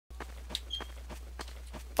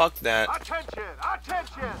Fuck that. Attention!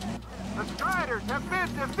 Attention! The Striders have been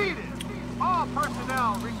defeated! All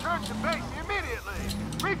personnel return to base immediately!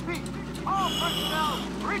 Repeat! All personnel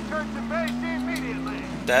return to base immediately!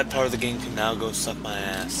 That part of the game can now go suck my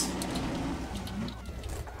ass.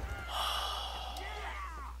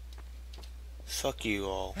 Fuck you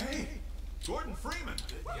all. Hey, Gordon Freeman.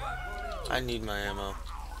 I need my ammo.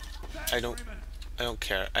 I don't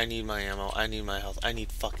care. I need my ammo. I need my health. I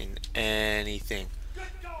need fucking anything.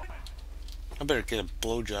 I better get a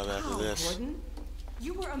blowjob after this. Gordon,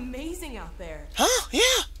 you were amazing out there. Huh?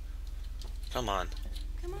 Yeah. Come on.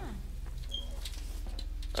 Come on.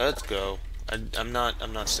 Let's go. I'm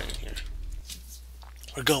not staying here.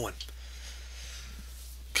 We're going.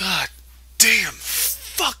 God damn.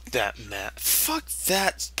 Fuck that map. Fuck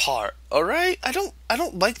that part. Alright? I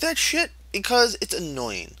don't like that shit because it's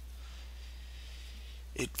annoying.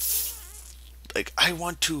 Like, I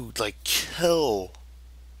want to, like, kill,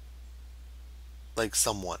 like,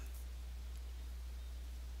 someone.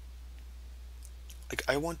 Like,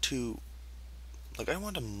 I want to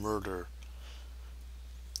murder,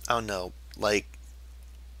 I don't know, like,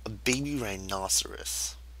 a baby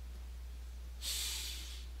rhinoceros.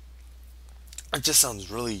 It just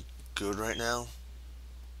sounds really good right now.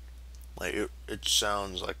 Like, it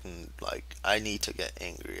sounds like I need to get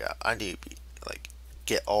angry. I need to be, like,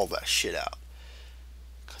 get all that shit out.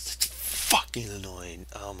 Because it's fucking annoying.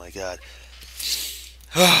 Oh my god.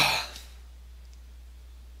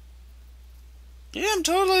 Yeah, I'm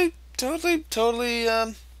totally,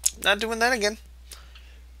 not doing that again.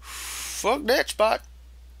 Fuck that spot.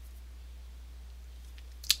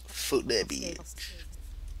 Fuck that bitch.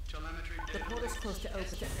 The portal's close to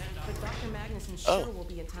open, but Dr. Magnuson sure will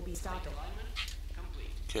be in time to stop it.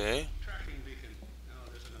 Okay.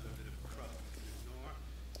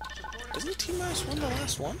 Isn't T-1 the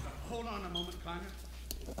last one? Hold on a moment, Climber.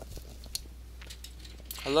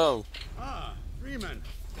 Hello. Ah, Freeman.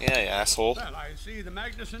 Yeah, you asshole. Well, I see the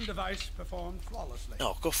Magnuson device performed flawlessly.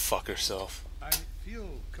 Oh, go fuck yourself. I feel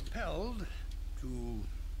compelled to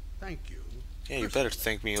thank you. Yeah, you better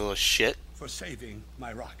thank me, you little shit. For saving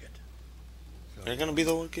my rocket. So, You're gonna be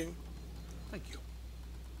the one giving. thank you.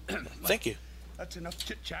 Thank you. That's enough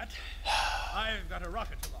chit-chat. I've got a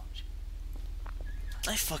rocket to launch.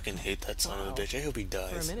 I fucking hate that son of a bitch. I hope he For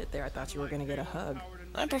a dies. minute there, I thought you were gonna get a hug.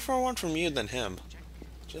 I prefer one from you than him.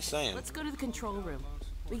 Just saying. Let's go to the control room.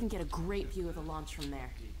 We can get a great view of the launch from there.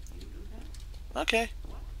 Okay.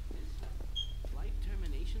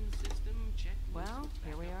 Well,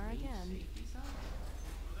 here we are again.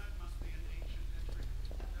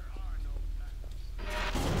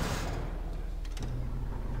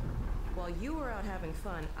 While you were out having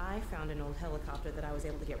fun, I found an old helicopter that I was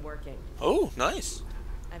able to get working. Oh, nice.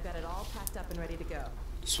 I've got it all packed up and ready to go.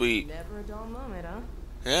 Sweet. Never a dull moment, huh?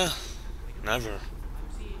 Yeah. Never. I'm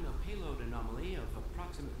seeing a payload anomaly of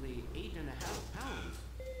approximately 8.5 pounds.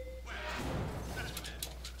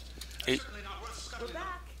 Hey. We're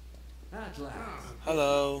back. At last.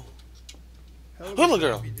 Hello. Hello,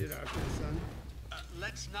 girl.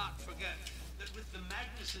 Let's not forget that with the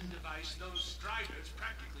Magnuson device, those Striders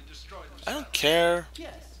practically destroyed themselves. I don't care.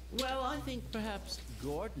 Yes. Well, I think perhaps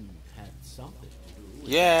Gordon had something to do with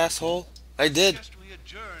Yeah, asshole. I did. Suggest we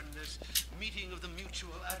adjourn this meeting of the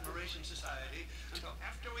Mutual Admiration Society until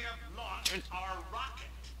after we have launched our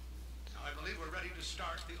rocket. Now, I believe we're ready to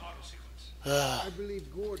start the auto sequence. I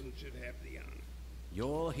believe Gordon should have the honor.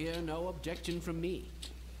 You'll hear no objection from me.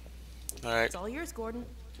 Alright. It's all yours, Gordon.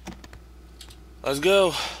 Let's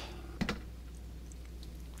go.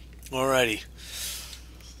 Alrighty.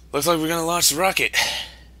 Looks like we're gonna launch the rocket.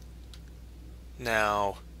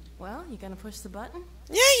 Now. Well, you gonna push the button?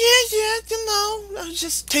 Yeah, you know. I was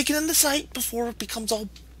just taking in the sight before it becomes all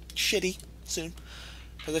shitty soon.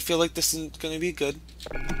 Because I feel like this isn't gonna be good.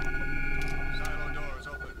 Silo doors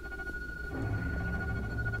open.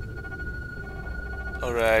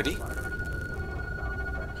 Alrighty.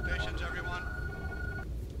 Stations, everyone.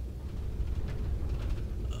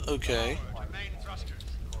 Okay. Main thrusters.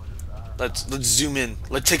 Let's zoom in.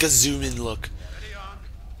 Let's take a zoom in look. Ready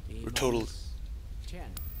on. We're total. 10,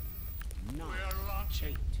 9, We're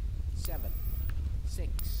launching. 8, 7, 6,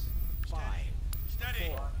 5, Steady.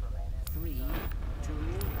 4, 3, 2, 1.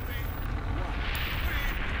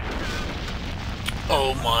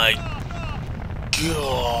 Oh my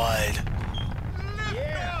god.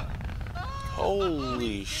 Yeah.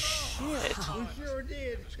 Holy shit. We sure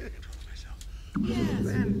did.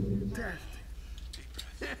 Fantastic.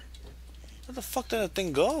 Where the fuck did that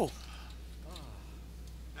thing go?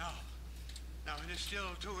 Now it is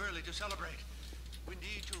still too early to celebrate. We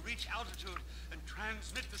need to reach altitude and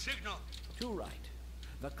transmit the signal. Too right.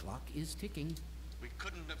 The clock is ticking. We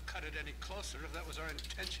couldn't have cut it any closer if that was our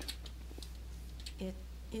intention. It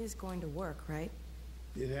is going to work, right?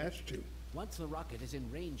 It has to. Once the rocket is in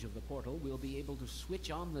range of the portal, we'll be able to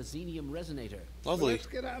switch on the xenium resonator. Well, Lovely. let's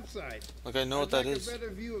get outside. Like I know what I'd that like is. a better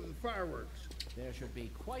view of the fireworks. There should be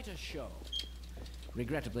quite a show.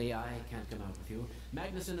 Regrettably, I can't come out with you.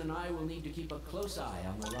 Magnuson and I will need to keep a close eye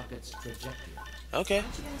on the rocket's trajectory. Okay.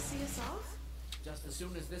 Aren't you gonna see us off? Just as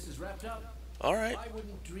soon as this is wrapped up, All right. I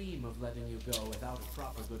wouldn't dream of letting you go without a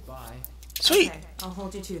proper goodbye. Sweet. Okay, I'll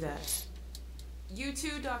hold you to that. You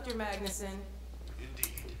too, Dr. Magnuson.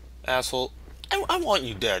 Indeed. Asshole. I want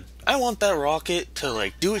you dead. I want that rocket to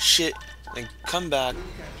like do its shit and come back, Catch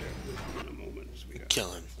up with you in a moment, sweetheart.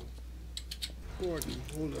 kill him. Gordon,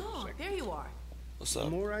 hold up a Oh, second. there you are. What's The up?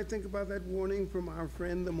 more I think about that warning from our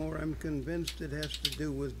friend, the more I'm convinced it has to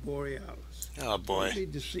do with Borealis. Oh boy. Don't be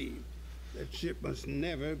deceived. That ship must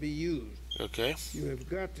never be used. Okay. You have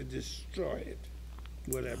got to destroy it,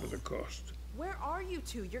 whatever the cost. Where are you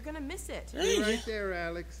two? You're gonna miss it. You're right there,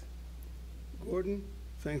 Alex. Gordon,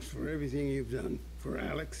 thanks for everything you've done. For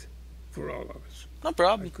Alex, for all of us. No I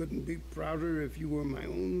problem. couldn't be prouder if you were my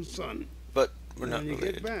own son. But we're not When you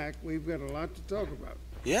related. get back, we've got a lot to talk about.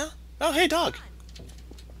 Yeah? Oh, hey, dog.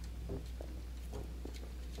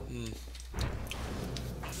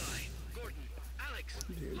 Gordon, Alex.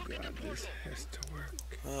 Dear God, this has to work.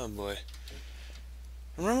 Oh boy.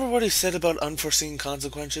 Remember what he said about unforeseen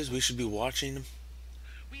consequences? We should be watching him.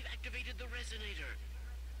 We've activated the resonator.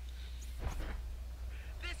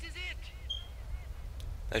 This is it.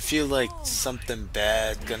 I feel like something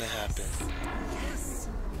bad's gonna happen.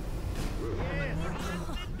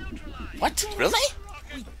 What? Really?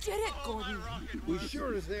 We did it, Gordon. We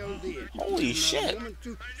sure as hell did. Holy Not a shit. moment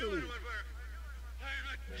too soon.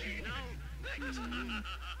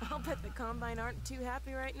 I'll bet the Combine aren't too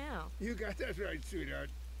happy right now. You got that right, sweetheart.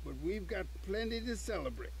 But we've got plenty to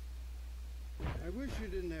celebrate. I wish you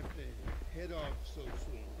didn't have to head off so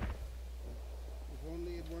soon. If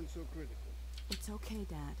only it weren't so critical. It's okay,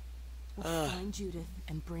 Dad. We'll find Judith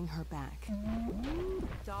and bring her back.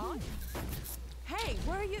 Dog? Hey,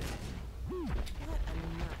 where are you? What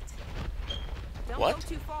a nut. Don't What? go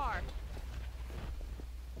too far.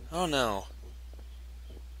 Oh no.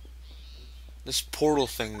 This portal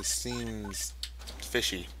thing seems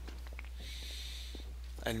fishy.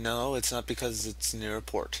 And no, it's not because it's near a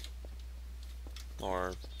port.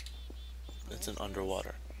 Or it's an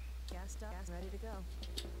underwater. Gassed up, ready to go.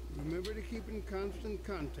 Remember to keep in constant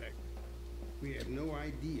contact. We have no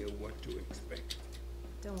idea what to expect.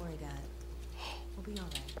 Don't worry, Dad. We'll be all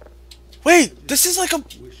right. Wait! This is like a...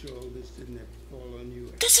 Wish all this didn't have to fall on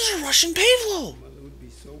you. This is a Russian payload! Mother would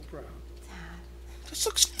be so proud. This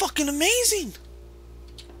looks fucking amazing!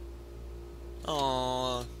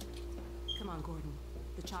 Aww. Come on, Gordon.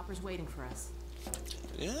 The chopper's waiting for us.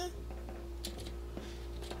 Yeah?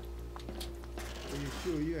 Are you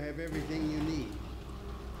sure you have everything you need?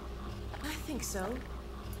 I think so.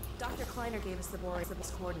 Dr. Kleiner gave us the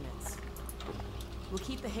Borealis coordinates. We'll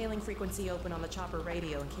keep the hailing frequency open on the chopper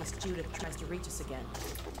radio in case Judith tries to reach us again.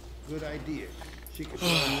 Good idea. She could try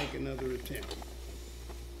and make another attempt.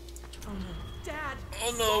 Oh no. Dad!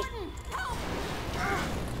 Oh no! Gordon, help!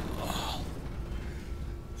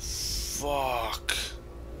 Fuck.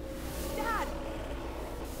 Dad!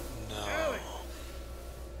 No.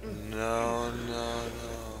 No, no, no.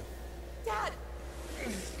 Dad!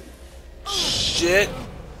 Shit!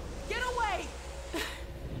 Get away!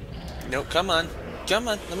 No, come on. Come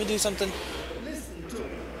on, let me do something. Listen to me.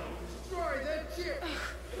 Destroy that ship.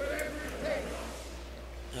 Whatever it takes.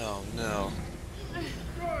 Oh no.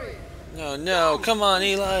 Destroy it. No, no, come on,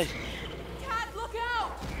 Eli. Dad, look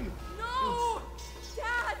out! No!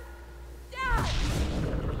 Dad! Dad!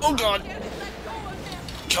 Oh god. Get it, let go of him!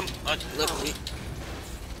 Come on, let me.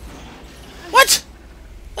 What?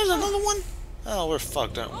 There's another one? Oh, we're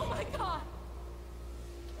fucked up. Oh my god!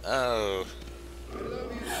 Oh. I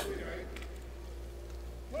love you, sweetheart.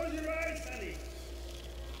 Close your eyes, honey.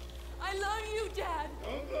 I love you, Dad!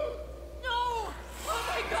 Don't look. No! Oh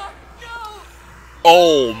my god, no!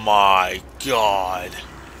 Oh my god.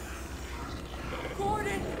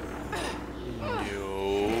 Gordon! No.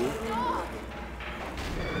 Dog!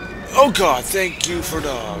 Oh god, thank you for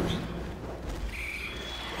dog.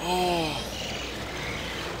 Oh.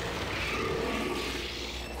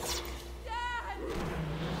 Dad!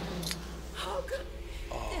 Oh god!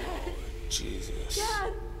 Oh, Jesus.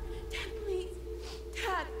 Dad! Dad, please!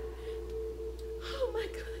 Dad! Oh my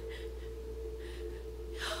god!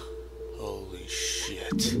 Holy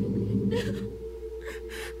shit.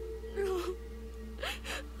 No!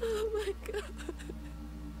 Oh my god!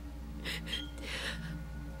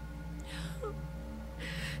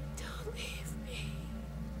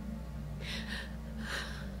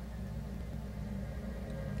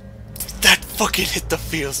 fucking hit the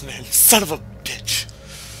feels, man. Son of a bitch.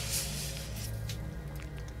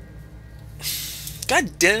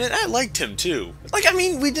 God damn it, I liked him too. Like, I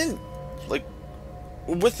mean, we didn't like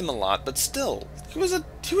we're with him a lot, but still, he was a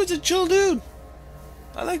chill dude.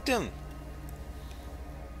 I liked him.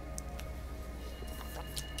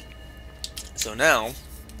 So now,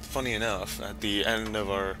 funny enough, at the end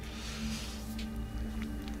of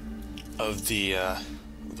the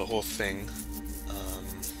whole thing,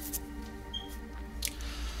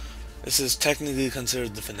 this is technically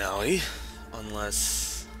considered the finale,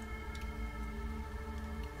 unless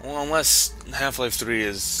Half-Life 3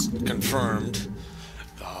 is confirmed.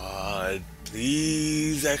 God,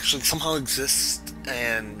 please actually somehow exist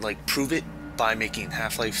and like prove it by making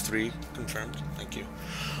Half-Life 3 confirmed. Thank you.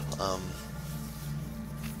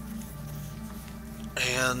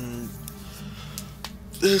 And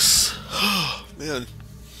this, oh, man,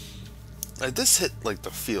 like this hit like the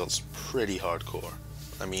feels pretty hardcore.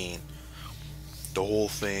 I mean, the whole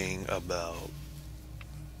thing about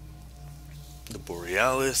the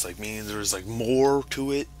Borealis, like, meaning there's like more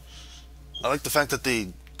to it. I like the fact that they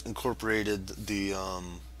incorporated the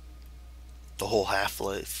whole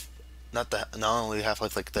Half-Life, not only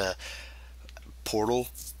Half-Life, like the portal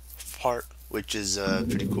part, which is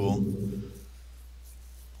pretty cool.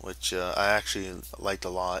 Which I actually liked a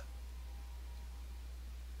lot.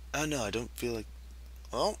 Oh no, I don't feel like.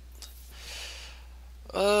 Well,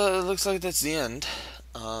 it looks like that's the end.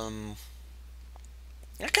 That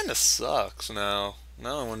kind of sucks now.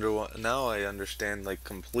 Now I wonder what. Now I understand like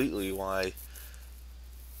completely why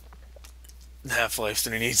Half-Life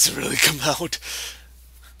 3 needs to really come out.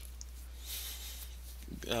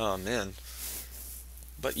 Oh man.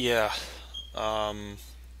 But yeah,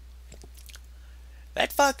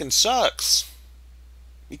 that fucking sucks.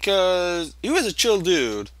 Because he was a chill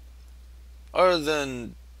dude. Other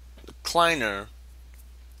than Kleiner.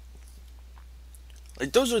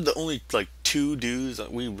 Like, those are the only, like, two dudes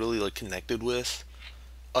that we really, like, connected with.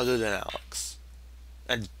 Other than Alyx.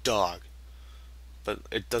 And Dog. But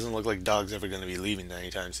it doesn't look like Dog's ever going to be leaving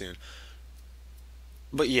anytime soon.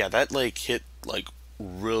 But yeah, that, like, hit, like,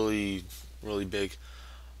 really, really big.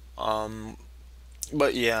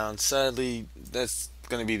 But yeah, and sadly, that's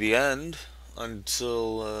gonna be the end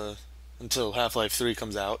until Half-Life 3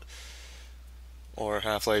 comes out, or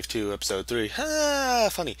Half-Life 2 Episode 3. Ha!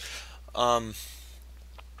 Funny.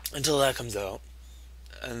 Until that comes out,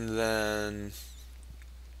 and then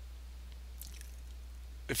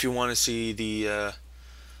if you want to see the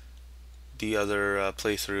other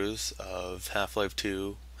playthroughs of Half-Life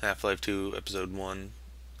 2, Half-Life 2 Episode 1,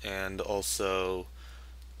 and also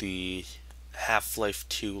the Half-Life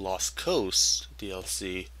 2 Lost Coast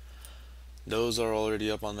DLC. Those are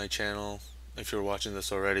already up on my channel. If you're watching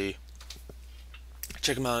this already,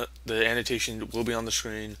 check them out. The annotation will be on the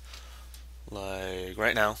screen, like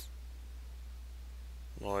right now.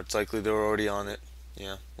 Or it's likely they're already on it.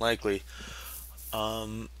 Yeah, likely.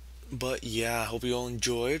 But yeah, I hope you all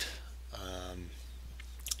enjoyed.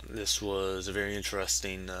 This was a very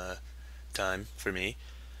interesting time for me.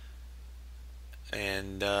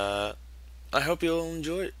 And I hope you all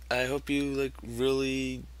enjoy it. I hope you like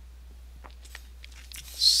really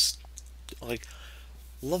like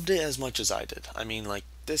loved it as much as I did. I mean, like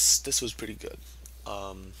this was pretty good.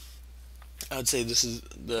 I would say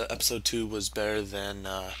the episode 2 was better than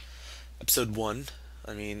episode 1.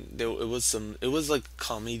 I mean, it was like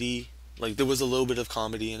comedy. Like there was a little bit of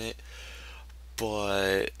comedy in it,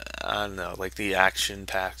 but I don't know, like the action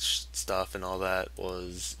packed stuff and all that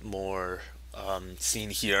was more seen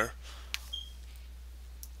here,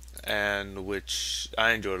 and which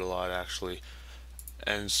I enjoyed a lot actually.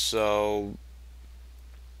 And so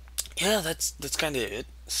yeah, that's kind of it.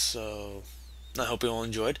 So I hope you all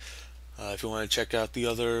enjoyed. If you want to check out the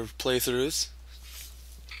other playthroughs,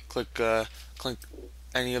 click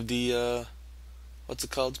any of the what's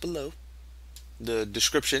it called below the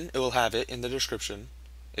description. It will have it in the description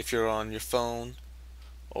if you're on your phone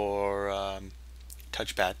or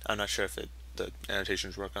touchpad. I'm not sure if the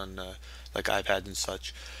annotations work on like iPads and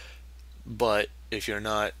such, but if you're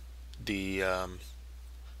not, the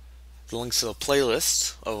links to the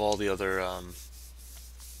playlist of all the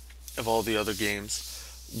other games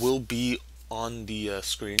will be on the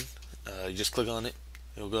screen. You just click on it,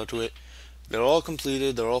 you'll go to it. They're all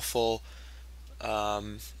completed, they're all full,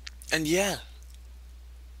 and yeah.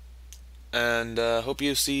 And hope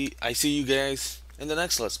I see you guys in the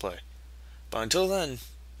next Let's Play. But until then,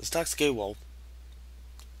 this is Toxic AWOL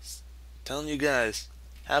telling you guys,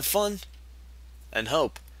 have fun and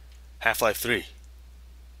hope Half-Life 3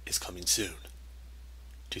 is coming soon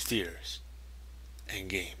to theaters and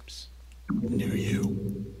games. near you.